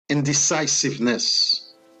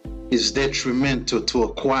Indecisiveness is detrimental to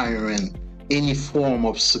acquiring any form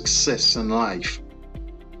of success in life.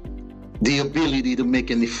 The ability to make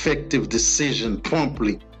an effective decision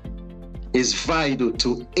promptly is vital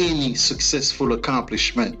to any successful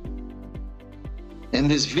accomplishment. In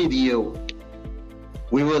this video,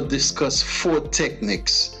 we will discuss 4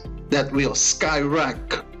 techniques that will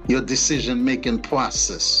skyrocket your decision-making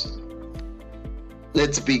process.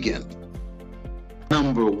 Let's begin.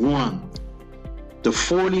 Number 1, the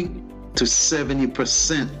 40 to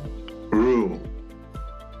 70% rule.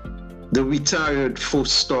 The retired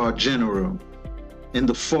 4-star general and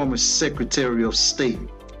the former Secretary of State,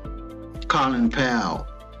 Colin Powell,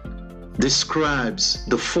 describes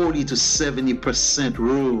the 40 to 70%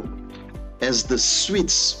 rule as the sweet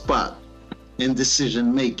spot in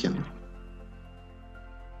decision making.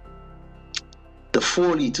 The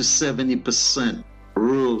 40 to 70%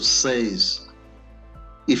 rule says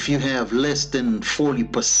if you have less than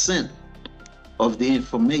 40% of the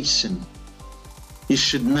information, you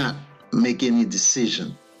should not make any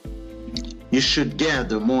decision. You should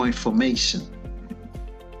gather more information.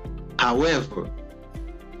 However,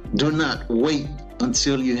 do not wait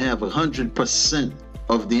until you have 100%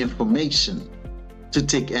 of the information to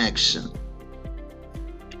take action.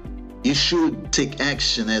 You should take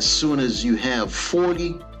action as soon as you have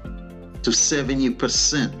 40 to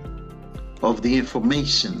 70% of the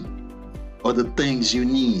information or the things you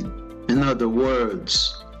need. In other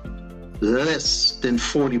words, less than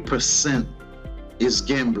 40% is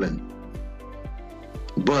gambling.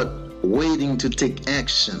 But waiting to take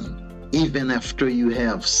action even after you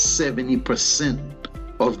have 70%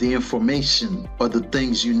 of the information or the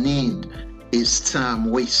things you need is time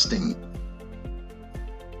wasting.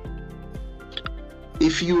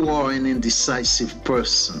 If you are an indecisive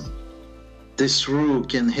person, this rule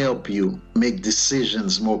can help you make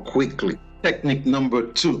decisions more quickly. Technique number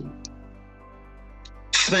 2,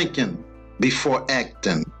 thinking before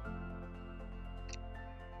acting.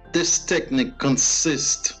 This technique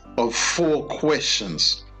consists of 4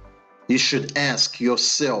 questions you should ask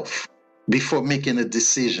yourself before making a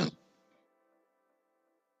decision.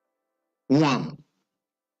 1,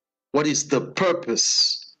 what is the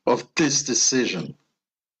purpose of this decision?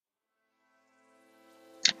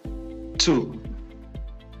 2,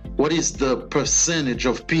 what is the percentage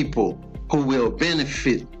of people who will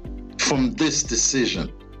benefit from this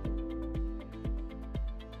decision?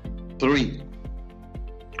 3,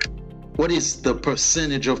 what is the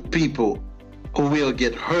percentage of people who will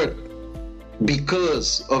get hurt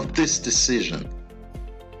because of this decision?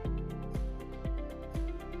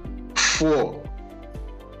 4,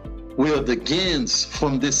 will the gains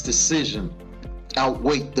from this decision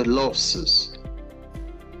outweigh the losses?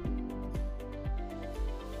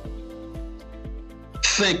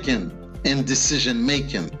 Thinking and decision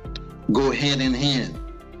making go hand in hand.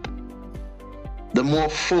 The more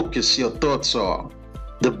focused your thoughts are,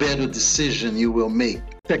 the better decision you will make.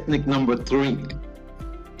 Technique number 3,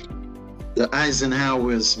 the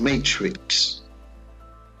Eisenhower's matrix.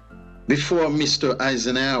 Before Mr.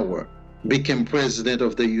 Eisenhower became President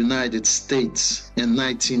of the United States in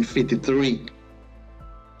 1953,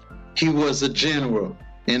 he was a general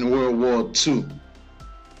in World War II.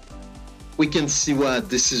 We can see why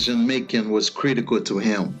decision making was critical to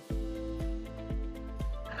him.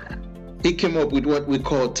 He came up with what we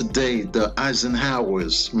call today the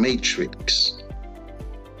Eisenhower's matrix.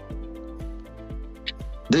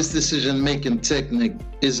 This decision-making technique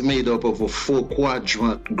is made up of a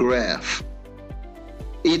 4-quadrant graph.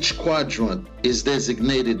 Each quadrant is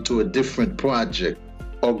designated to a different project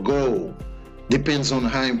or goal, depends on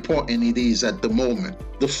how important it is at the moment.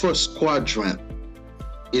 The first quadrant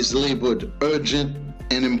is labeled urgent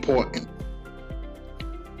and important.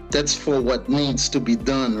 That's for what needs to be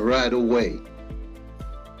done right away.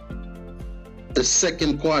 The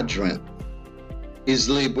second quadrant is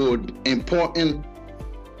labeled important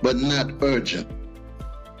but not urgent.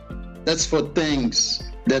 That's for things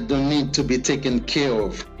that don't need to be taken care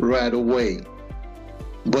of right away,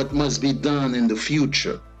 but must be done in the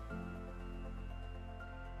future.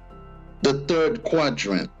 The third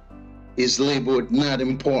quadrant is labeled not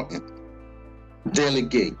important,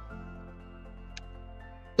 delegate.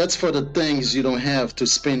 That's for the things you don't have to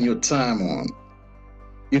spend your time on.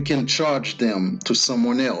 You can charge them to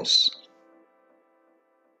someone else.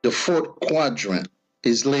 The fourth quadrant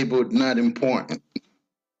is labeled not important,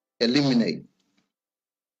 eliminate.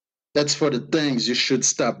 That's for the things you should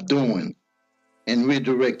stop doing and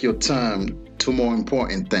redirect your time to more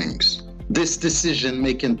important things. This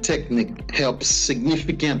decision-making technique helps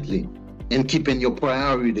significantly in keeping your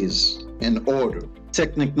priorities in order.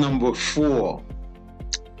 Technique number 4,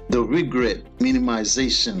 the regret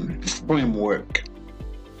minimization framework.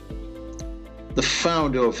 The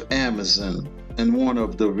founder of Amazon and one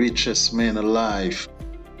of the richest men alive,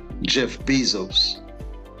 Jeff Bezos,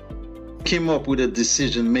 came up with a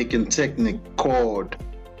decision-making technique called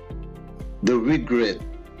the regret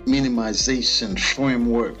minimization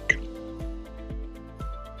framework.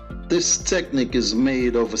 This technique is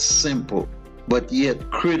made of a simple but yet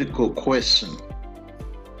critical question.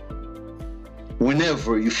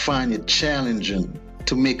 Whenever you find it challenging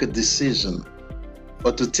to make a decision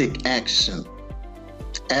or to take action,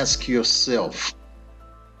 ask yourself,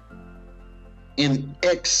 in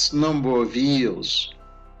X number of years,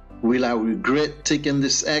 will I regret taking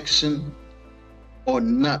this action or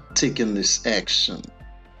not taking this action?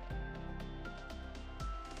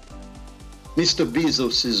 Mr.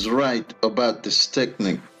 Bezos is right about this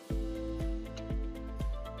technique.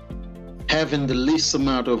 Having the least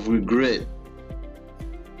amount of regret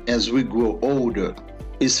as we grow older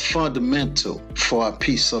is fundamental for our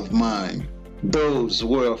peace of mind. Those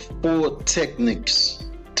were 4 techniques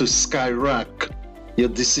to skyrocket your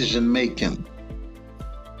decision making.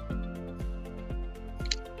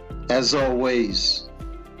 As always,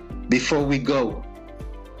 before we go,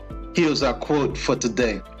 here's our quote for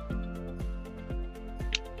today.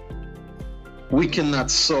 We cannot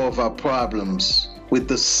solve our problems with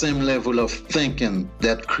the same level of thinking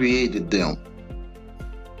that created them.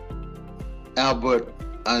 Albert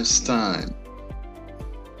Einstein.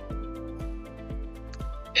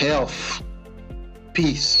 Health,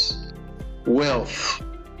 peace, wealth,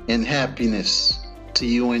 and happiness to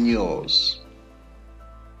you and yours.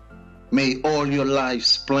 May all your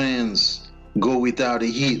life's plans go without a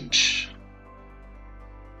hitch.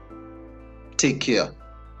 Take care.